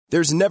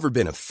There's never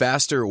been a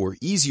faster or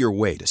easier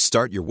way to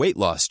start your weight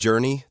loss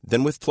journey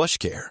than with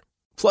PlushCare.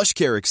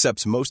 PlushCare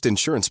accepts most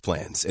insurance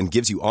plans and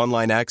gives you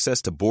online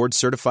access to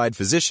board-certified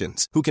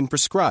physicians who can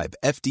prescribe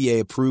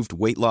FDA-approved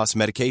weight loss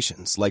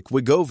medications like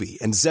Wegovy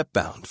and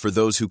Zepbound for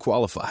those who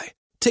qualify.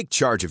 Take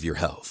charge of your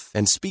health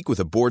and speak with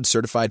a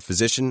board-certified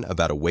physician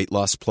about a weight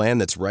loss plan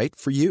that's right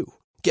for you.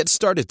 Get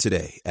started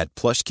today at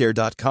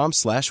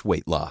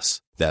plushcare.com/weight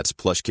loss. That's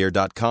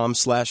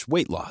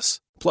plushcare.com/weight loss.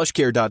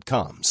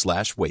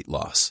 plushcare.com/weight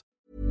loss.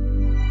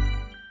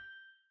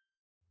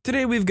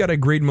 Today we've got a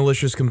great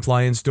malicious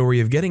compliance story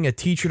of getting a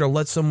teacher to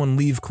let someone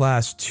leave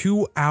class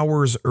 2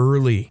 hours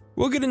early.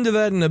 We'll get into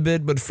that in a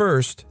bit, but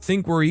first,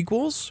 think we're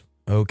equals?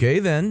 Okay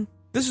then.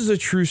 This is a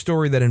true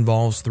story that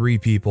involves 3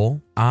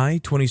 people. I,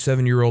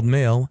 27-year-old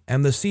male,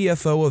 am the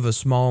CFO of a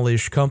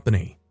smallish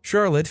company.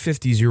 Charlotte,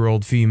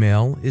 50-year-old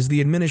female, is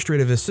the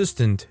administrative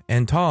assistant,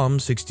 and Tom,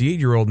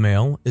 68-year-old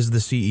male, is the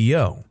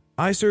CEO.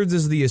 I served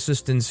as the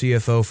assistant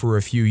CFO for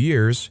a few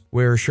years,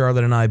 where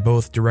Charlotte and I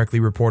both directly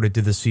reported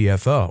to the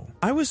CFO.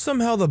 I was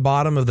somehow the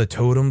bottom of the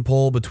totem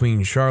pole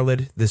between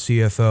Charlotte, the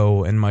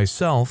CFO, and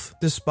myself,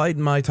 despite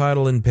my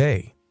title and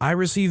pay. I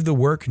received the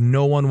work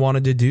no one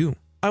wanted to do.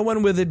 I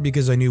went with it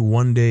because I knew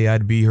one day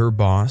I'd be her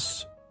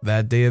boss.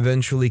 That day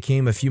eventually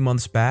came a few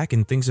months back,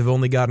 and things have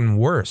only gotten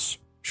worse.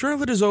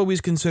 Charlotte has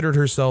always considered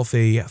herself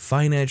a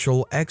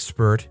financial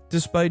expert,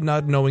 despite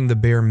not knowing the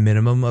bare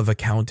minimum of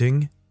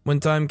accounting. When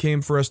time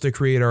came for us to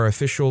create our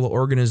official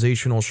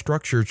organizational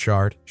structure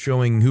chart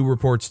showing who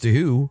reports to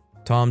who,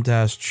 Tom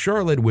tasked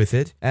Charlotte with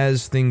it,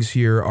 as things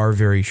here are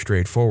very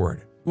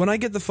straightforward. When I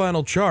get the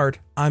final chart,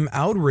 I'm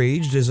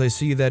outraged as I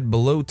see that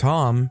below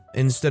Tom,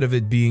 instead of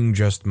it being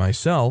just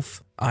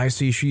myself, I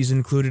see she's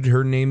included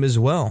her name as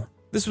well.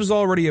 This was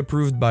already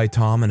approved by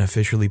Tom and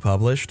officially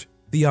published.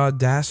 The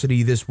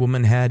audacity this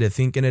woman had to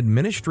think an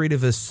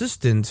administrative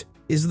assistant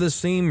is the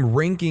same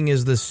ranking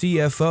as the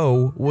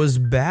CFO was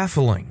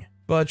baffling.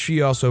 But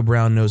she also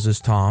brown noses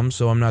Tom,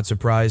 so I'm not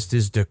surprised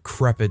his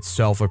decrepit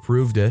self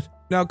approved it.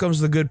 Now comes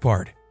the good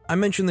part. I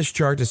mentioned this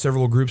chart to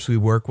several groups we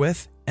work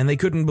with, and they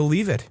couldn't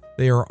believe it.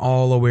 They are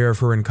all aware of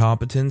her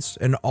incompetence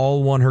and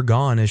all want her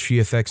gone as she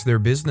affects their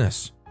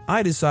business.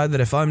 I decide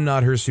that if I'm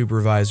not her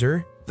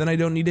supervisor, then I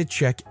don't need to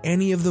check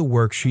any of the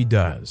work she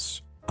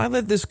does. I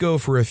let this go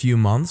for a few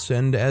months,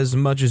 and as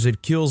much as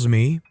it kills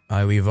me,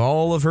 I leave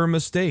all of her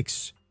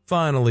mistakes.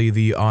 Finally,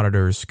 the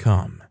auditors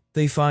come.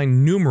 They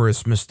find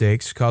numerous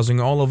mistakes, causing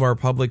all of our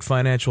public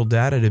financial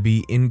data to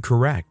be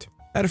incorrect.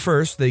 At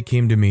first, they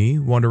came to me,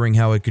 wondering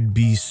how it could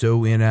be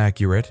so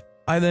inaccurate.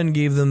 I then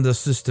gave them the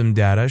system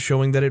data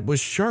showing that it was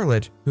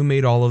Charlotte who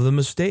made all of the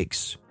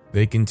mistakes.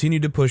 They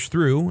continued to push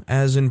through,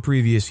 as in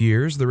previous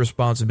years, the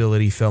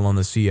responsibility fell on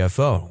the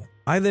CFO.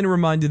 I then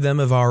reminded them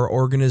of our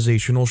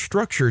organizational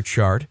structure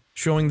chart,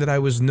 showing that I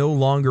was no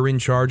longer in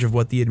charge of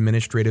what the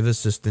administrative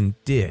assistant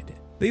did.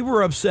 They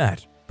were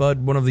upset, but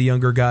one of the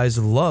younger guys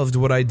loved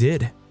what I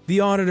did.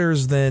 The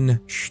auditors then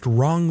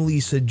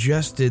strongly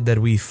suggested that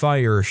we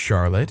fire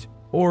Charlotte,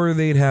 or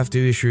they'd have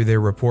to issue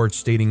their report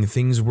stating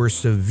things were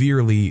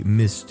severely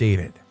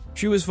misstated.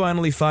 She was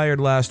finally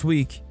fired last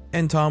week,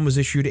 and Tom was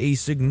issued a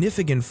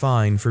significant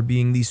fine for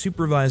being the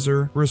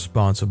supervisor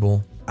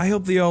responsible. I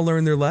hope they all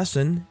learn their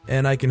lesson,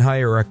 and I can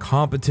hire a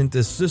competent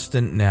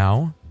assistant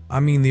now. I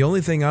mean, the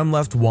only thing I'm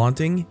left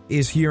wanting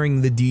is hearing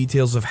the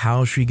details of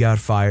how she got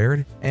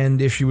fired,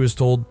 and if she was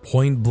told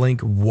point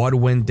blank what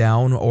went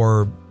down,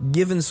 or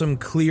given some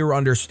clear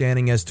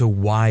understanding as to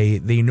why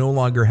they no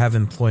longer have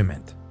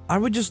employment. I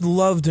would just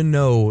love to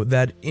know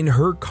that in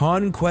her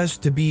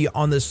conquest to be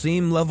on the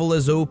same level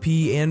as OP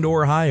and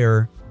or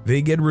higher,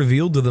 they get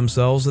revealed to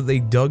themselves that they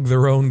dug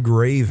their own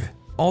grave.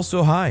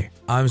 Also, hi,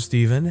 I'm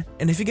Steven,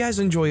 and if you guys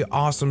enjoy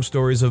awesome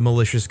stories of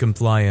malicious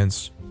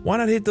compliance, why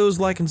not hit those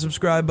like and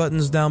subscribe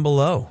buttons down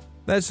below?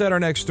 That said, our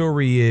next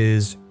story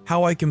is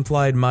how I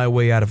complied my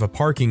way out of a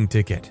parking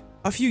ticket.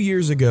 A few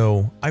years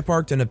ago, I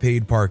parked in a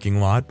paid parking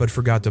lot but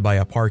forgot to buy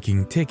a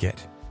parking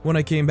ticket. When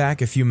I came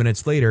back a few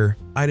minutes later,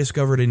 I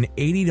discovered an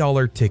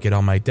 $80 ticket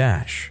on my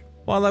dash.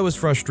 While I was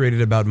frustrated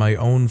about my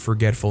own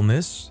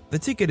forgetfulness, the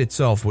ticket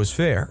itself was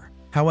fair.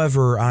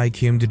 However, I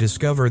came to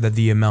discover that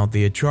the amount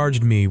they had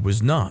charged me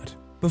was not.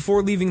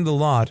 Before leaving the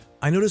lot,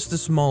 I noticed a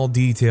small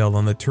detail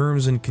on the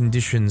terms and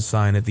conditions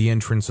sign at the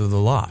entrance of the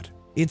lot.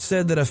 It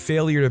said that a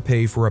failure to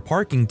pay for a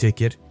parking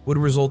ticket would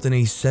result in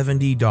a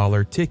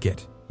 $70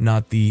 ticket,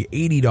 not the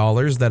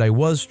 $80 that I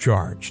was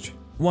charged.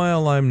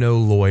 While I'm no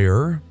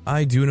lawyer,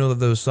 I do know that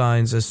those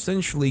signs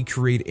essentially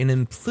create an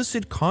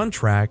implicit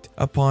contract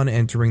upon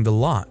entering the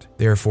lot.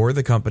 Therefore,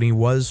 the company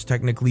was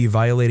technically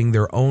violating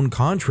their own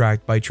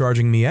contract by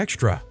charging me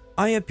extra.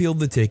 I appealed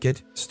the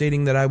ticket,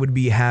 stating that I would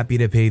be happy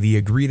to pay the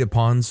agreed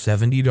upon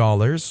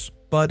 $70,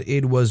 but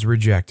it was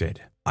rejected.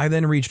 I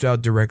then reached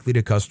out directly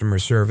to customer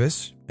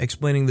service,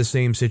 explaining the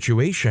same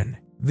situation.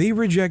 They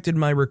rejected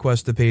my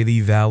request to pay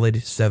the valid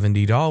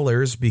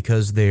 $70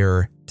 because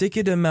their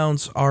ticket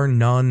amounts are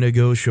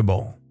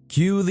non-negotiable.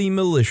 Cue the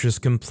malicious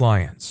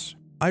compliance.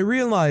 I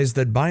realized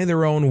that by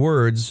their own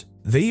words,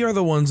 they are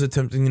the ones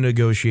attempting to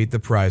negotiate the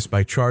price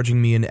by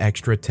charging me an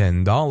extra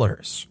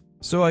 $10.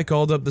 So I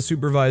called up the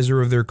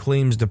supervisor of their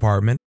claims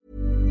department.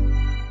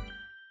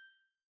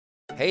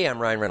 Hey, I'm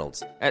Ryan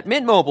Reynolds. At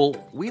Mint Mobile,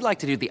 we like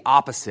to do the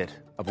opposite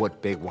of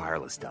what Big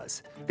Wireless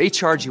does. They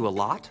charge you a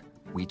lot,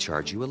 we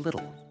charge you a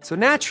little. So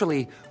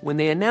naturally, when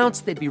they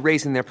announced they'd be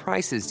raising their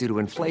prices due to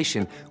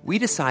inflation, we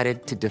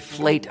decided to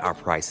deflate our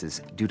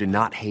prices due to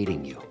not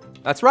hating you.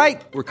 That's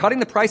right. We're cutting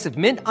the price of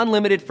Mint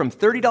Unlimited from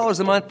 $30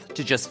 a month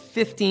to just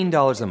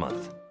 $15 a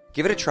month.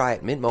 Give it a try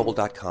at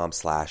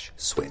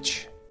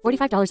mintmobile.com/switch.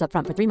 $45 up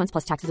front for 3 months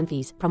plus taxes and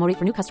fees. Promo rate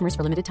for new customers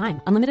for limited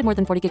time. Unlimited more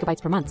than 40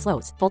 gigabytes per month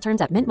slows. Full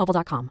terms at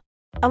mintmobile.com.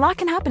 A lot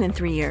can happen in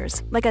 3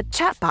 years, like a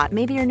chatbot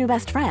may be your new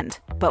best friend.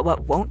 But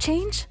what won't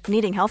change?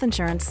 Needing health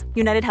insurance.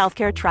 United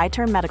Healthcare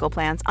Tri-Term Medical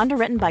Plans,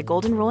 underwritten by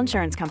Golden Rule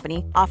Insurance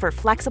Company, offer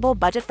flexible,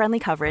 budget-friendly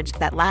coverage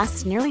that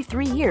lasts nearly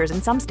 3 years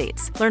in some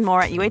states. Learn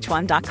more at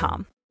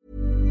uh1.com.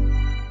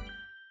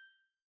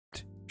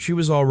 She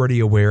was already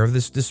aware of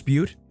this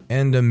dispute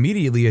and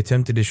immediately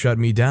attempted to shut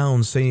me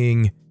down,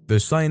 saying, "The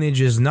signage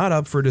is not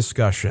up for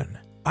discussion."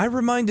 I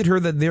reminded her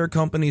that their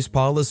company's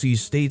policy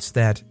states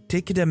that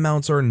ticket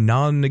amounts are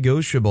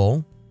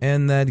non-negotiable,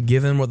 and that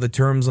given what the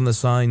terms on the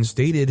sign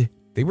stated,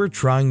 they were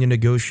trying to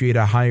negotiate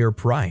a higher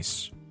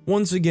price.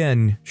 Once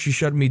again, she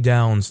shut me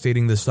down,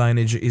 stating the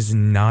signage is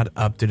not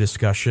up to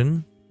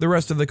discussion. The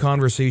rest of the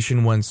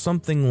conversation went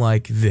something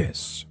like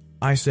this.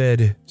 I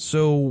said,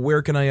 "So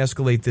where can I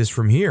escalate this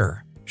from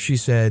here?" She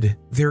said,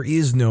 "There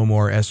is no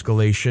more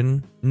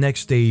escalation.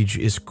 Next stage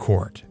is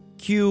court."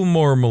 Cue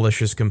more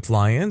malicious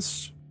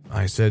compliance.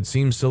 I said,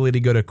 "Seems silly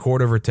to go to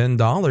court over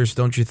 $10,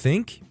 don't you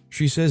think?"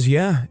 She says,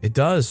 "Yeah, it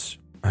does."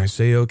 I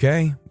say,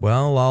 "Okay,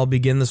 well, I'll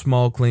begin the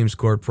small claims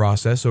court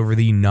process over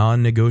the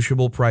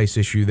non-negotiable price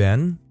issue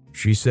then."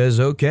 She says,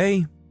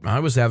 "Okay." I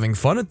was having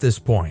fun at this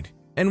point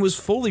and was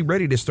fully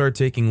ready to start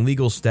taking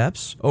legal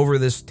steps over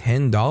this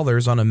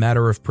 $10 on a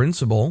matter of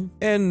principle,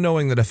 and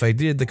knowing that if I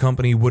did, the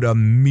company would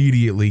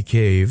immediately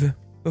cave.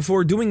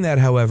 Before doing that,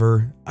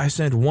 however, I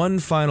sent one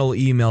final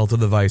email to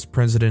the vice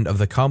president of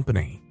the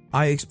company.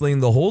 I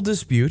explained the whole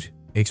dispute,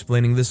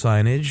 explaining the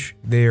signage,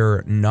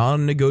 their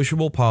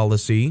non-negotiable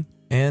policy,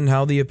 and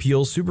how the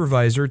appeals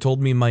supervisor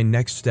told me my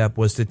next step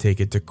was to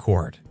take it to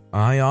court.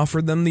 I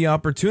offered them the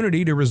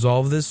opportunity to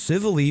resolve this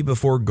civilly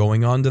before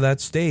going on to that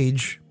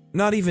stage.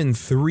 Not even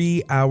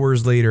 3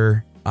 hours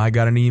later, I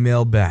got an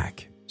email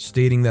back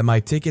stating that my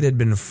ticket had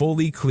been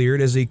fully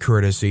cleared as a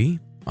courtesy.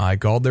 I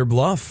called their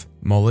bluff,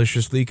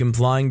 maliciously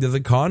complying to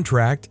the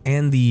contract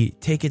and the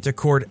take it to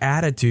court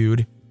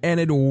attitude, and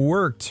it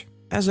worked.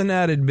 As an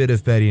added bit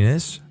of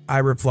pettiness, I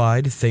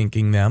replied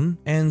thanking them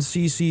and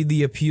CC'd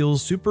the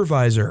appeals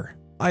supervisor.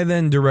 I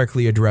then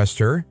directly addressed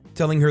her,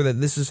 telling her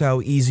that this is how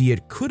easy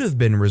it could have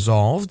been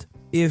resolved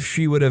if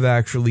she would have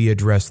actually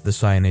addressed the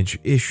signage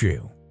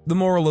issue. The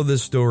moral of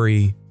this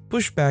story: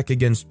 push back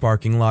against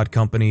parking lot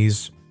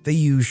companies. They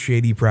use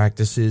shady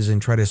practices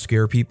and try to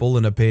scare people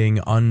into paying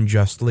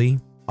unjustly.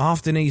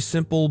 Often a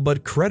simple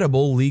but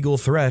credible legal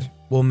threat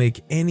will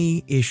make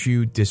any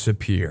issue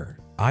disappear.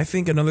 I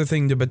think another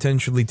thing to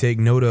potentially take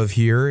note of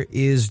here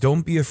is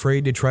don't be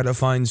afraid to try to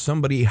find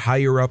somebody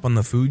higher up on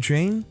the food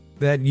chain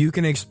that you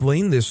can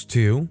explain this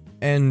to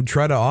and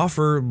try to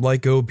offer,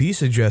 like OP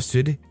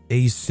suggested,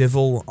 a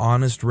civil,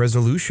 honest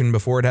resolution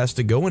before it has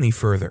to go any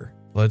further.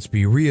 Let's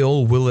be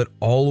real, will it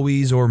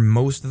always or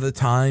most of the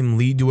time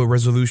lead to a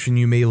resolution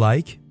you may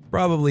like?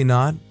 Probably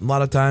not. A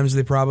lot of times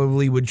they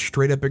probably would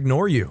straight up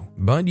ignore you,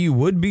 but you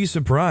would be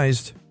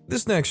surprised.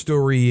 This next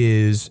story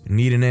is,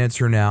 need an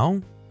answer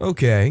now?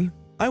 Okay.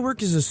 I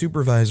work as a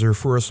supervisor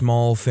for a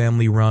small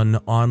family-run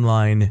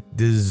online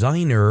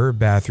designer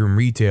bathroom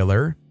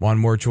retailer. Want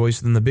more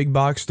choice than the big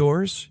box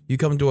stores? You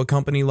come to a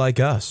company like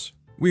us.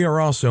 We are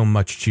also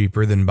much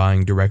cheaper than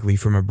buying directly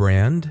from a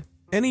brand.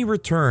 Any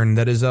return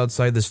that is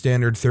outside the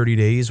standard 30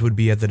 days would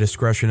be at the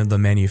discretion of the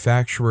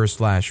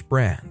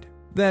manufacturer/brand.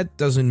 That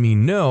doesn't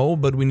mean no,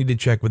 but we need to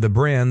check with the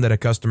brand that a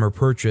customer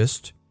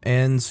purchased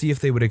and see if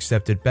they would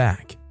accept it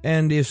back.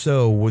 And if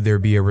so, would there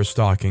be a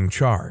restocking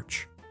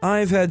charge?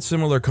 I've had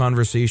similar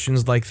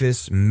conversations like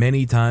this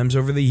many times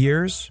over the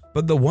years,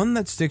 but the one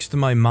that sticks to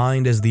my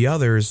mind as the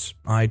others,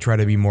 I try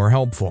to be more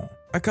helpful.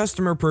 A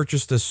customer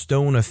purchased a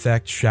Stone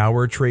Effect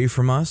shower tray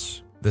from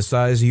us. The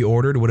size he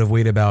ordered would have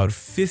weighed about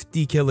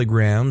 50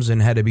 kilograms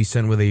and had to be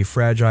sent with a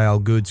fragile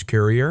goods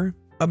courier.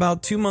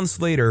 About 2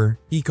 months later,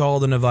 he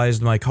called and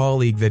advised my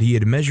colleague that he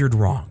had measured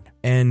wrong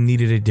and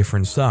needed a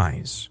different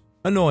size.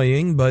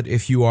 Annoying, but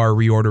if you are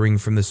reordering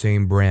from the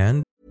same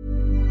brand,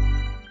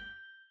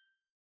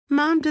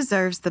 Mom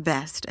deserves the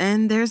best,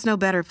 and there's no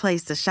better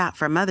place to shop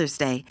for Mother's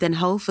Day than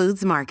Whole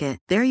Foods Market.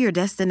 They're your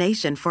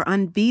destination for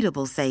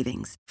unbeatable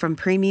savings, from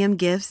premium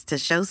gifts to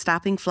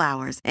show-stopping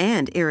flowers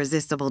and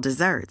irresistible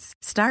desserts.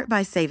 Start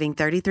by saving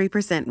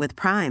 33% with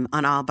Prime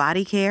on all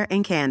body care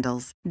and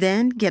candles.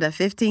 Then get a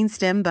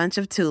 15-stem bunch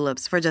of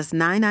tulips for just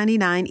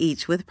 $9.99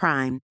 each with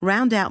Prime.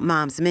 Round out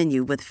Mom's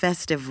menu with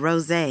festive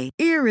rosé,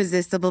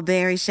 irresistible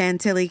berry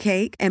chantilly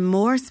cake, and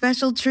more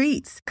special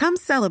treats. Come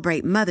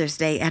celebrate Mother's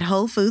Day at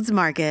Whole Foods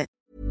Market.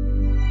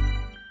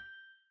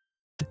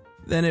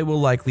 then it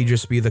will likely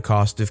just be the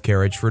cost of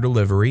carriage for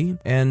delivery,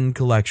 and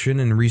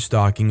collection and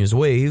restocking is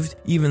waived,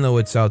 even though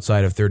it's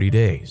outside of 30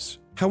 days.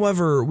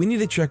 However, we need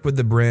to check with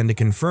the brand to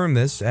confirm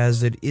this,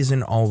 as it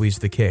isn't always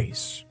the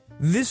case.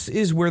 This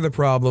is where the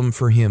problem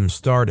for him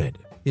started.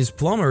 His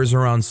plumbers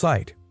are on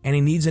site, and he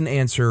needs an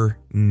answer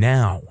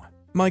now.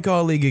 My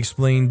colleague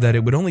explained that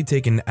it would only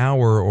take an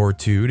hour or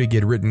two to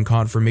get written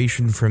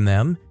confirmation from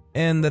them,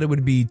 and that it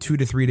would be 2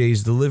 to 3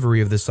 days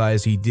delivery of the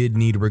size he did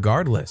need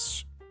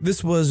regardless.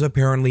 This was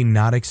apparently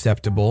not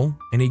acceptable,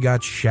 and he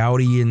got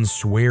shouty and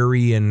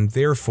sweary and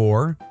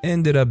therefore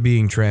ended up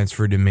being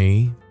transferred to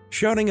me.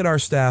 Shouting at our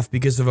staff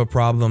because of a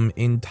problem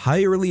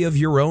entirely of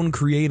your own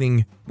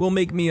creating will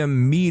make me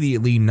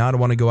immediately not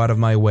want to go out of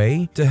my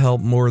way to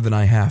help more than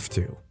I have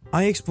to.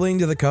 I explained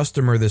to the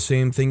customer the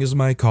same thing as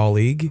my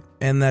colleague,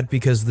 and that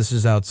because this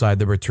is outside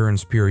the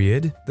returns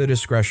period, the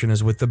discretion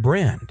is with the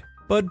brand.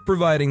 But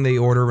providing they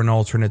order an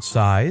alternate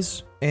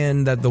size,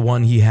 and that the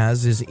one he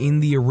has is in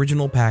the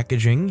original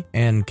packaging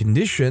and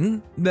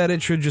condition, that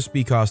it should just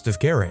be cost of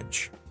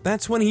carriage.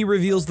 That's when he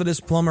reveals that his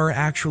plumber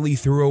actually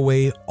threw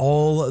away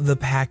all the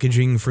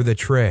packaging for the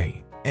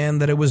tray,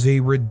 and that it was a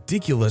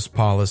ridiculous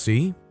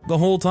policy, the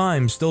whole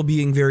time still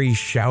being very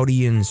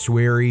shouty and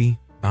sweary.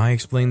 I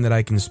explained that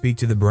I can speak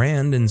to the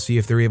brand and see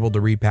if they're able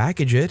to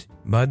repackage it,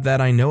 but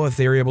that I know if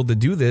they're able to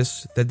do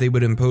this, that they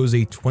would impose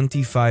a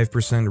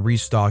 25%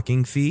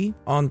 restocking fee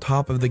on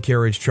top of the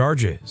carriage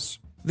charges.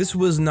 This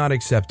was not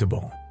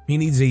acceptable. He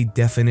needs a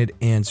definite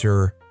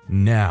answer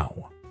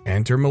now.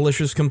 Enter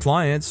malicious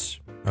compliance.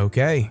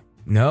 Okay,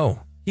 no.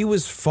 He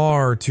was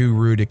far too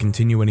rude to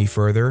continue any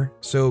further,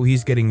 so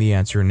he's getting the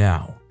answer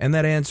now. And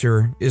that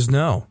answer is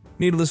no.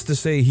 Needless to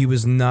say, he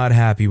was not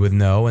happy with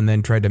no and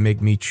then tried to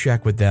make me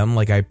check with them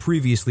like I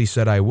previously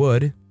said I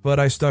would, but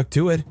I stuck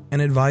to it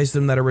and advised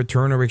him that a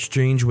return or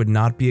exchange would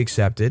not be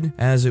accepted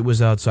as it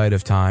was outside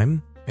of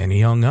time, and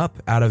he hung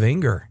up out of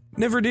anger.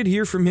 Never did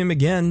hear from him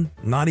again,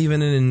 not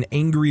even in an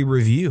angry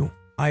review.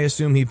 I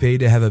assume he paid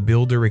to have a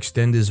builder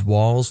extend his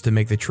walls to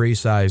make the tray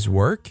size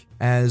work,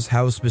 as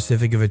how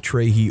specific of a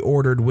tray he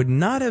ordered would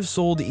not have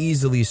sold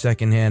easily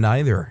secondhand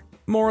either.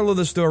 Moral of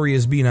the story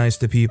is be nice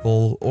to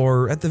people,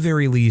 or at the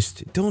very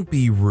least, don't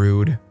be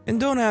rude. And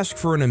don't ask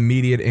for an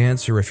immediate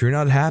answer if you're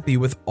not happy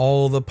with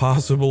all the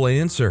possible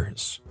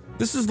answers.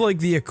 This is like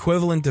the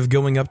equivalent of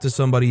going up to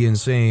somebody and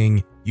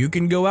saying, "You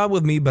can go out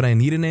with me, but I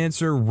need an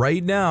answer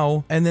right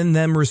now," and then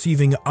them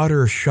receiving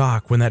utter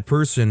shock when that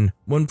person,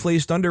 when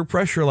placed under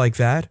pressure like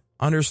that,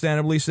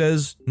 understandably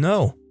says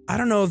no. I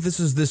don't know if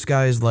this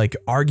guy's like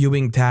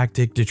arguing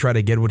tactic to try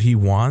to get what he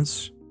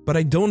wants, but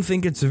I don't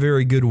think it's a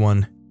very good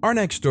one. Our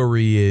next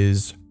story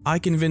is, I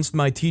convinced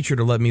my teacher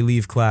to let me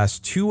leave class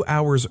 2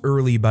 hours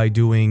early by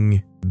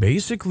doing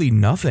basically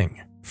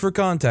nothing. For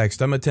context,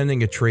 I'm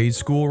attending a trade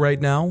school right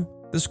now.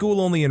 The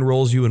school only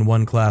enrolls you in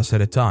one class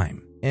at a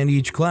time, and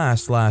each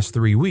class lasts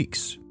 3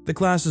 weeks. The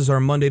classes are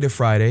Monday to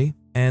Friday,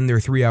 and they're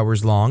 3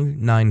 hours long,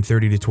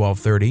 9:30 to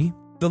 12:30.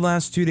 The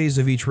last 2 days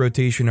of each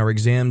rotation are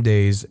exam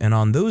days, and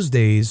on those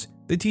days,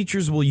 the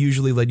teachers will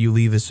usually let you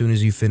leave as soon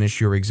as you finish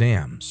your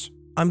exams.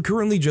 I'm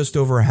currently just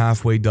over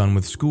halfway done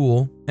with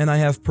school, and I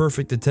have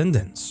perfect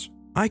attendance.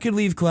 I could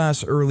leave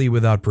class early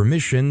without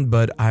permission,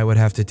 but I would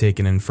have to take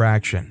an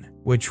infraction,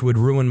 which would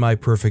ruin my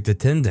perfect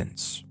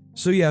attendance.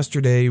 So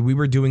yesterday, we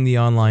were doing the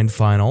online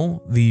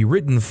final, the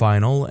written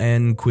final,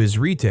 and quiz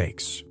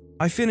retakes.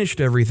 I finished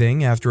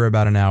everything after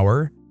about an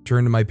hour,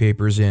 turned my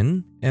papers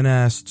in, and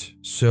asked,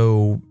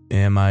 "So,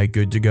 am I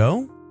good to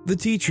go?" The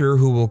teacher,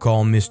 who we'll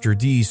call Mr.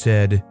 D,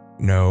 said,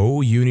 "No,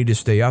 you need to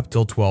stay up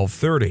till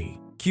 12:30.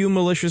 Cue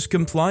malicious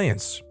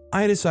compliance.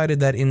 I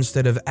decided that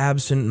instead of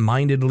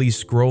absent-mindedly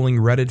scrolling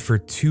Reddit for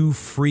 2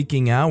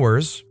 freaking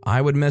hours,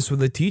 I would mess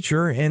with the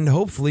teacher and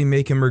hopefully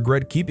make him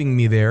regret keeping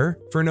me there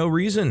for no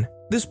reason.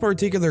 This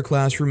particular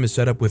classroom is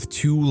set up with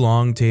 2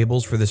 long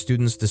tables for the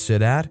students to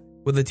sit at,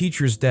 with a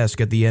teacher's desk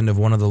at the end of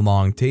one of the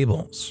long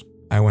tables.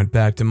 I went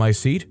back to my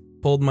seat,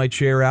 pulled my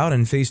chair out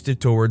and faced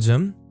it towards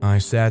him. I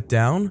sat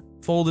down,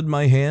 folded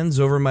my hands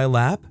over my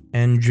lap,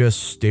 and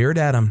just stared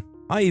at him.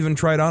 I even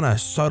tried on a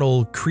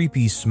subtle,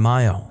 creepy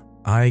smile.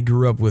 I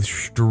grew up with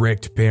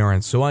strict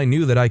parents, so I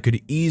knew that I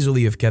could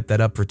easily have kept that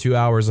up for 2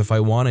 hours if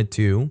I wanted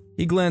to.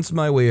 He glanced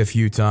my way a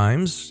few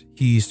times.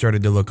 He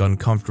started to look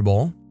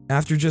uncomfortable.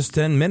 After just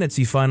 10 minutes,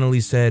 he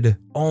finally said,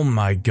 "Oh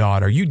my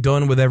God, are you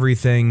done with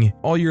everything?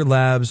 All your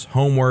labs,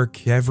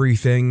 homework,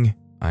 everything?"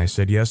 I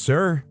said, "Yes,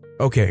 sir."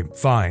 "Okay,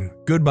 fine.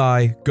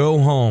 Goodbye. Go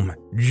home.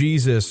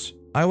 Jesus."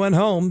 I went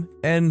home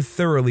and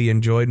thoroughly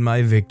enjoyed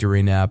my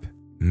victory nap.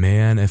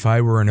 Man, if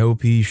I were in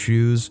OP's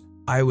shoes,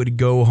 I would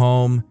go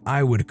home,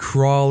 I would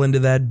crawl into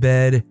that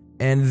bed,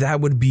 and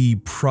that would be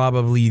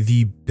probably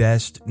the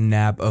best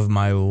nap of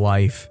my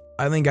life.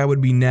 I think I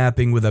would be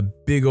napping with a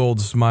big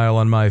old smile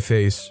on my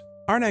face.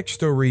 Our next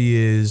story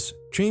is,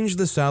 change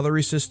the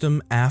salary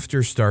system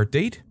after start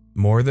date?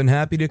 More than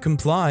happy to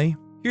comply.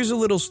 Here's a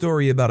little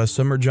story about a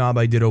summer job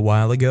I did a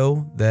while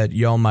ago that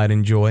y'all might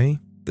enjoy.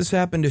 This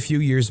happened a few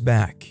years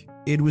back.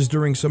 It was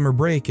during summer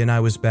break and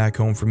I was back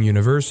home from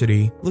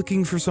university,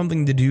 looking for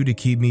something to do to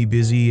keep me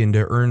busy and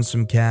to earn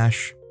some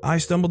cash. I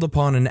stumbled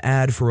upon an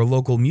ad for a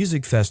local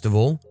music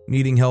festival,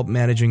 needing help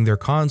managing their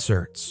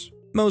concerts,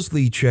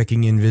 mostly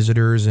checking in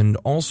visitors and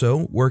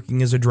also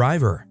working as a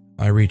driver.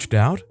 I reached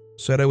out,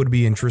 said I would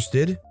be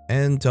interested,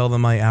 and tell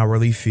them my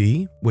hourly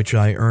fee, which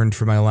I earned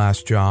for my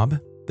last job.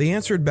 They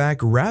answered back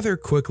rather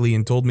quickly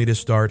and told me to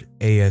start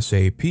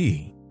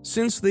ASAP.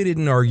 Since they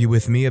didn't argue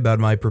with me about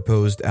my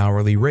proposed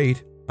hourly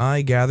rate,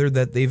 I gathered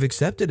that they've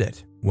accepted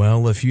it.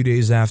 Well, a few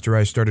days after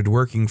I started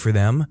working for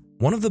them,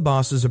 one of the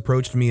bosses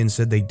approached me and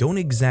said they don't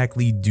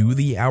exactly do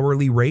the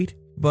hourly rate,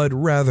 but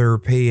rather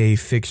pay a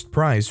fixed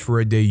price for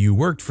a day you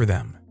worked for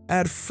them.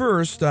 At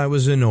first, I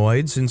was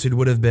annoyed since it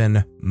would have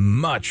been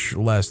much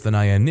less than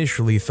I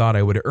initially thought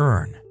I would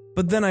earn.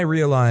 But then I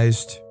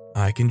realized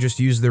I can just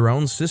use their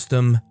own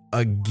system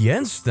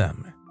against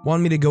them.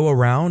 Want me to go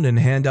around and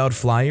hand out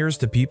flyers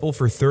to people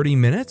for 30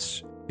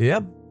 minutes?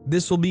 Yep,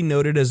 this will be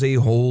noted as a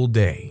whole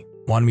day.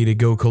 Want me to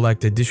go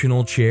collect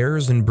additional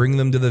chairs and bring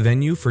them to the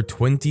venue for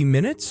 20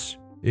 minutes?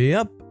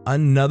 Yep,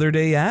 another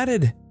day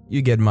added.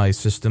 You get my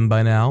system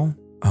by now.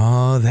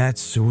 Oh, that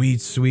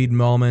sweet, sweet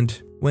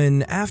moment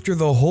when after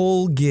the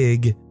whole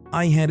gig,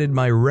 I handed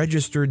my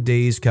registered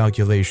days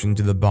calculation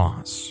to the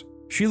boss.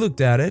 She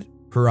looked at it,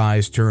 her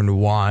eyes turned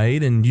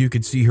wide, and you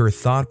could see her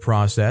thought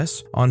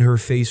process on her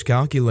face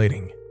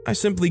calculating. I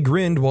simply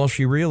grinned while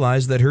she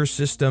realized that her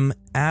system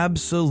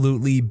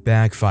absolutely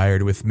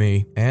backfired with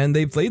me, and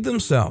they played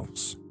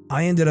themselves.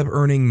 I ended up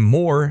earning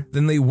more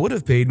than they would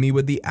have paid me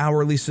with the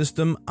hourly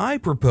system I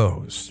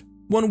proposed.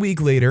 1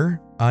 week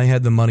later, I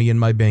had the money in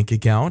my bank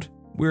account.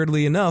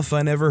 Weirdly enough,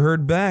 I never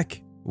heard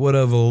back. Would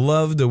have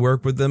loved to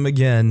work with them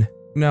again.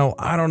 Now,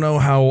 I don't know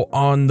how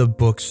on the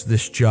books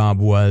this job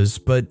was,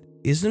 but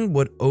isn't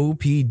what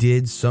OP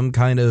did some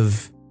kind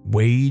of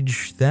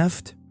wage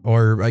theft?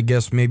 Or I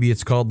guess maybe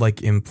it's called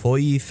like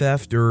employee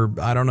theft, or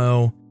I don't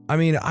know. I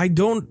mean, I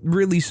don't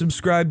really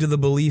subscribe to the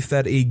belief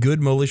that a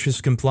good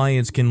malicious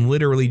compliance can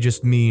literally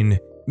just mean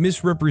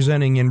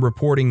misrepresenting and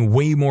reporting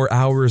way more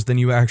hours than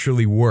you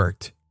actually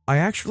worked. I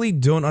actually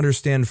don't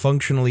understand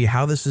functionally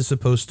how this is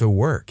supposed to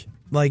work.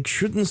 Like,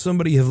 shouldn't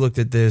somebody have looked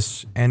at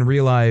this and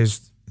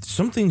realized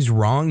something's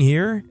wrong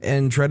here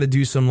and try to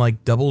do some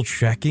like double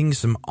checking,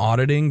 some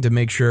auditing to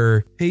make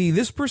sure, hey,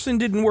 this person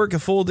didn't work a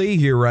full day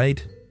here,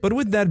 right? But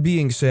with that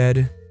being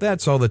said,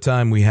 that's all the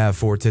time we have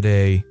for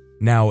today.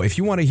 Now, if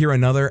you want to hear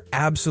another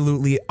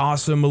absolutely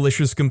awesome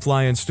malicious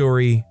compliance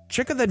story,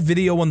 check out that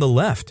video on the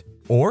left.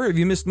 Or if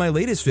you missed my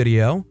latest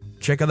video,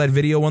 check out that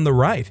video on the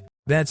right.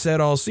 That said,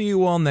 I'll see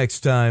you all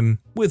next time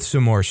with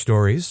some more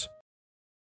stories.